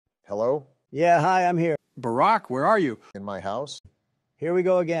Hello? Yeah, hi, I'm here. Barack, where are you? In my house? Here we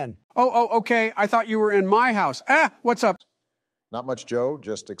go again. Oh, okay. I thought you were in my house. What's up? Not much, Joe.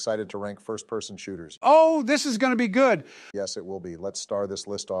 Just excited to rank first-person shooters. Oh, this is going to be good. Yes, it will be. Let's star this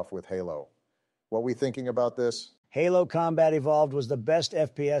list off with Halo. What we thinking about this? Halo Combat Evolved was the best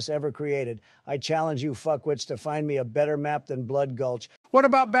FPS ever created. I challenge you fuckwits to find me a better map than Blood Gulch. What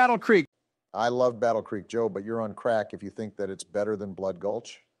about Battle Creek? I love Battle Creek, Joe, but you're on crack if you think that it's better than Blood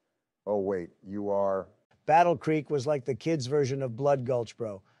Gulch. Oh, wait, you are... Battle Creek was like the kids' version of Blood Gulch,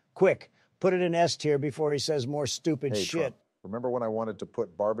 bro. Quick, put it in S tier before he says more stupid Hey, shit. Trump, remember when I wanted to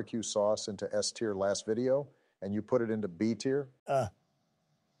put barbecue sauce into S tier last video, and you put it into B tier?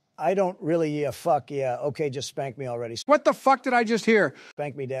 I don't really, fuck, yeah. Okay, just spank me already. What the fuck did I just hear?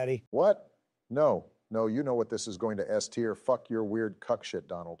 Spank me, daddy. What? No, you know what this is going to S tier. Fuck your weird cuck shit,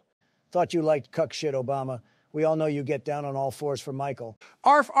 Donald. Thought you liked cuck shit, Obama. We all know you get down on all fours for Michael.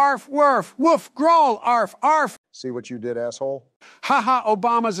 Arf, arf, wurf, woof, growl, arf, arf. See what you did, asshole? Haha,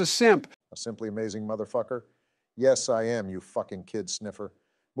 Obama's a simp. A simply amazing motherfucker? Yes, I am, you fucking kid sniffer.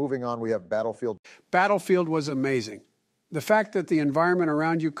 Moving on, we have Battlefield. Battlefield was amazing. The fact that the environment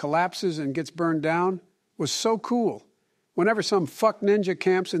around you collapses and gets burned down was so cool. Whenever some fuck ninja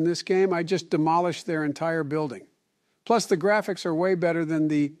camps in this game, I just demolish their entire building. Plus, the graphics are way better than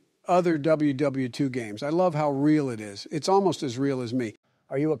the other WW2 games. I love how real it is. It's almost as real as me.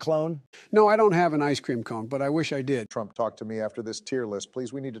 Are you a clone? No, I don't have an ice cream cone, but I wish I did. Trump, talk to me after this tier list.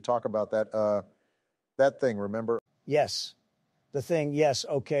 Please, we need to talk about that thing, remember? Yes. The Thing, yes,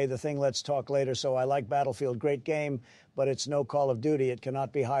 okay, The Thing, let's talk later. So I like Battlefield, great game, but it's no Call of Duty. It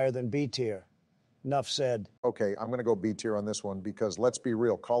cannot be higher than B tier. Enough said. Okay, I'm going to go B tier on this one because let's be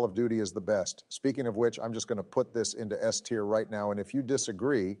real, Call of Duty is the best. Speaking of which, I'm just going to put this into S tier right now, and if you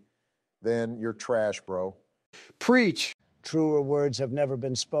disagree, then you're trash, bro. Preach. Truer words have never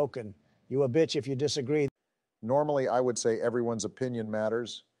been spoken. You a bitch if you disagree. Normally, I would say everyone's opinion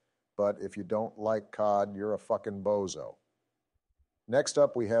matters, but if you don't like COD, you're a fucking bozo. Next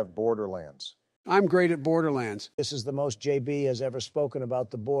up, we have Borderlands. I'm great at Borderlands. This is the most JB has ever spoken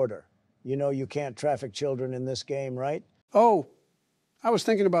about the border. You know you can't traffic children in this game, right? Oh, I was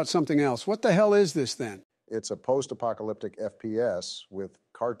thinking about something else. What the hell is this then? It's a post-apocalyptic FPS with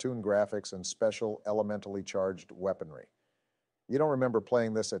cartoon graphics and special elementally charged weaponry. You don't remember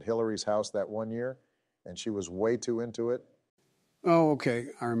playing this at Hillary's house that one year, and she was way too into it? Oh, okay.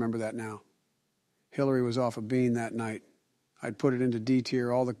 I remember that now. Hillary was off a bean that night. I'd put it into D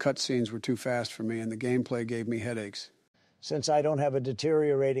tier. All the cutscenes were too fast for me, and the gameplay gave me headaches. Since I don't have a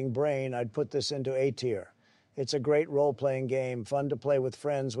deteriorating brain, I'd put this into A tier. It's a great role-playing game, fun to play with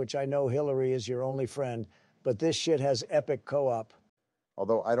friends, which I know Hillary is your only friend, but this shit has epic co-op.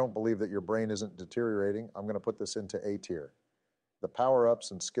 Although I don't believe that your brain isn't deteriorating, I'm going to put this into A tier. The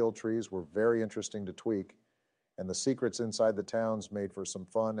power-ups and skill trees were very interesting to tweak, and the secrets inside the towns made for some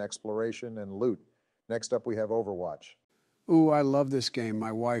fun exploration and loot. Next up, we have Overwatch. Ooh, I love this game,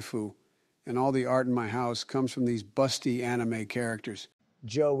 my waifu. And all the art in my house comes from these busty anime characters.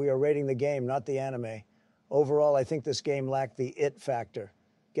 Joe, we are rating the game, not the anime. Overall, I think this game lacked the it factor.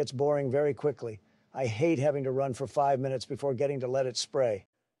 Gets boring very quickly. I hate having to run for 5 minutes before getting to let it spray.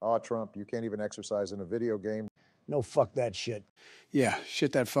 Aw, Trump, you can't even exercise in a video game. No, fuck that shit. Yeah,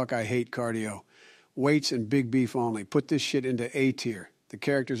 shit that fuck, I hate cardio. Weights and big beef only. Put this shit into A tier. The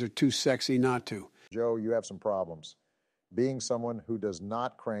characters are too sexy not to. Joe, you have some problems. Being someone who does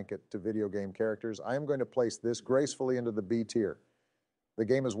not crank it to video game characters, I am going to place this gracefully into the B tier. The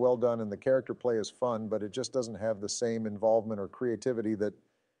game is well done and the character play is fun, but it just doesn't have the same involvement or creativity that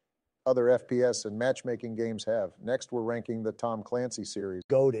other FPS and matchmaking games have. Next, we're ranking the Tom Clancy series.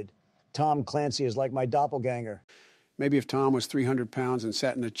 Goated. Tom Clancy is like my doppelganger. Maybe if Tom was 300 pounds and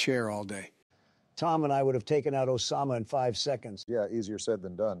sat in a chair all day. Tom and I would have taken out Osama in 5 seconds. Yeah, easier said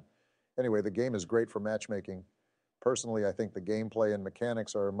than done. Anyway, the game is great for matchmaking. Personally, I think the gameplay and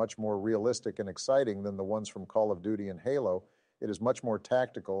mechanics are much more realistic and exciting than the ones from Call of Duty and Halo. It is much more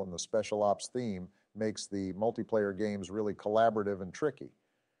tactical, and the special ops theme makes the multiplayer games really collaborative and tricky.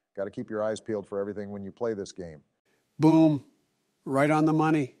 Got to keep your eyes peeled for everything when you play this game. Boom. Right on the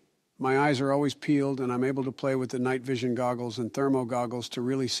money. My eyes are always peeled, and I'm able to play with the night vision goggles and thermo goggles to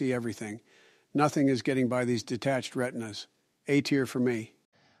really see everything. Nothing is getting by these detached retinas. A tier for me.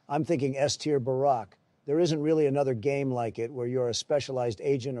 I'm thinking S tier Barack. There isn't really another game like it where you're a specialized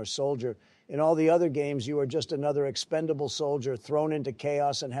agent or soldier. In all the other games, you are just another expendable soldier thrown into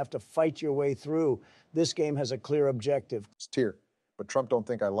chaos and have to fight your way through. This game has a clear objective. It's tier, but Trump don't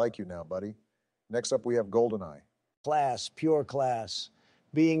think I like you now, buddy. Next up, we have GoldenEye. Class, pure class.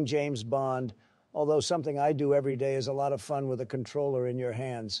 Being James Bond, Although something I do every day is a lot of fun with a controller in your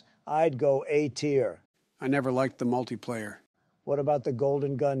hands. I'd go A tier. I never liked the multiplayer. What about the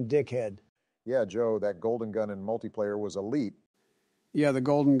Golden Gun dickhead? Yeah, Joe, that golden gun in multiplayer was elite. Yeah, the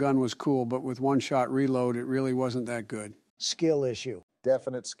golden gun was cool, but with one-shot reload, it really wasn't that good. Skill issue.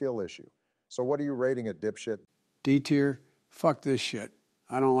 Definite skill issue. So what are you rating it, dipshit? D tier? Fuck this shit.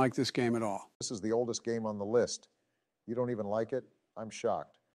 I don't like this game at all. This is the oldest game on the list. You don't even like it? I'm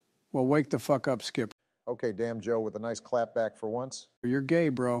shocked. Well, wake the fuck up, Skip. Okay, damn Joe, with a nice clap back for once. You're gay,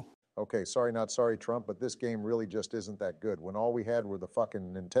 bro. Okay, sorry not sorry, Trump, but this game really just isn't that good. When all we had were the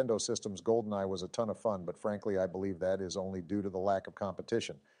fucking Nintendo systems, GoldenEye was a ton of fun, but frankly, I believe that is only due to the lack of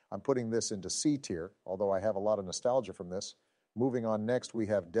competition. I'm putting this into C tier, although I have a lot of nostalgia from this. Moving on next, we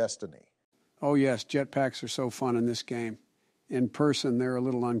have Destiny. Oh yes, jetpacks are so fun in this game. In person, they're a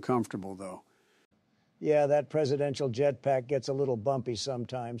little uncomfortable, though. Yeah, that presidential jetpack gets a little bumpy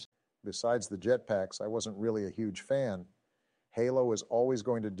sometimes. Besides the jetpacks, I wasn't really a huge fan. Halo is always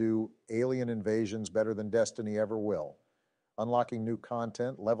going to do alien invasions better than Destiny ever will. Unlocking new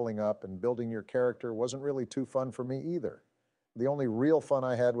content, leveling up, and building your character wasn't really too fun for me either. The only real fun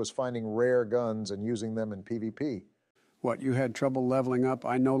I had was finding rare guns and using them in PvP. What, you had trouble leveling up?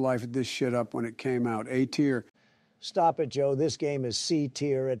 I no-lifed this shit up when it came out. A tier. Stop it, Joe. This game is C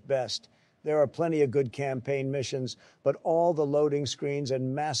tier at best. There are plenty of good campaign missions, but all the loading screens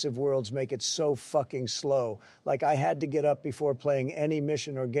and massive worlds make it so fucking slow. Like I had to get up before playing any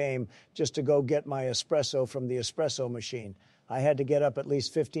mission or game just to go get my espresso from the espresso machine. I had to get up at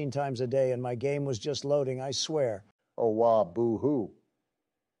least 15 times a day, and my game was just loading, I swear. Oh, wow, boo-hoo.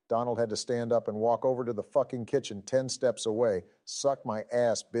 Donald had to stand up and walk over to the fucking kitchen 10 steps away. Suck my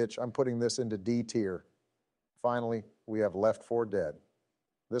ass, bitch. I'm putting this into D tier. Finally, we have Left 4 Dead.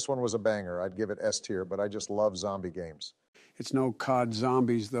 This one was a banger. I'd give it S tier, but I just love zombie games. It's no COD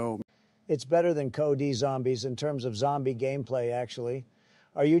Zombies, though. It's better than COD Zombies in terms of zombie gameplay, actually.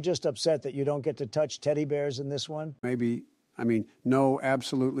 Are you just upset that you don't get to touch teddy bears in this one? Maybe. No,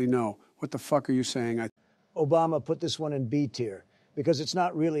 absolutely no. What the fuck are you saying? Obombna put this one in B tier because it's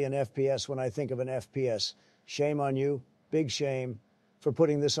not really an FPS when I think of an FPS. Shame on you, big shame, for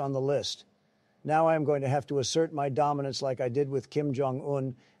putting this on the list. Now I'm going to have to assert my dominance like I did with Kim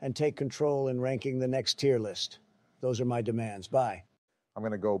Jong-un and take control in ranking the next tier list. Those are my demands. Bye. I'm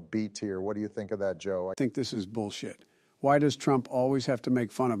going to go B tier. What do you think of that, Joe? I think this is bullshit. Why does Trump always have to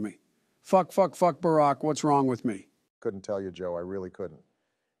make fun of me? Fuck Barack, what's wrong with me? Couldn't tell you, Joe. I really couldn't.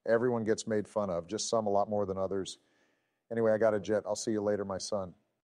 Everyone gets made fun of, just some a lot more than others. Anyway, I got a jet. I'll see you later, my son.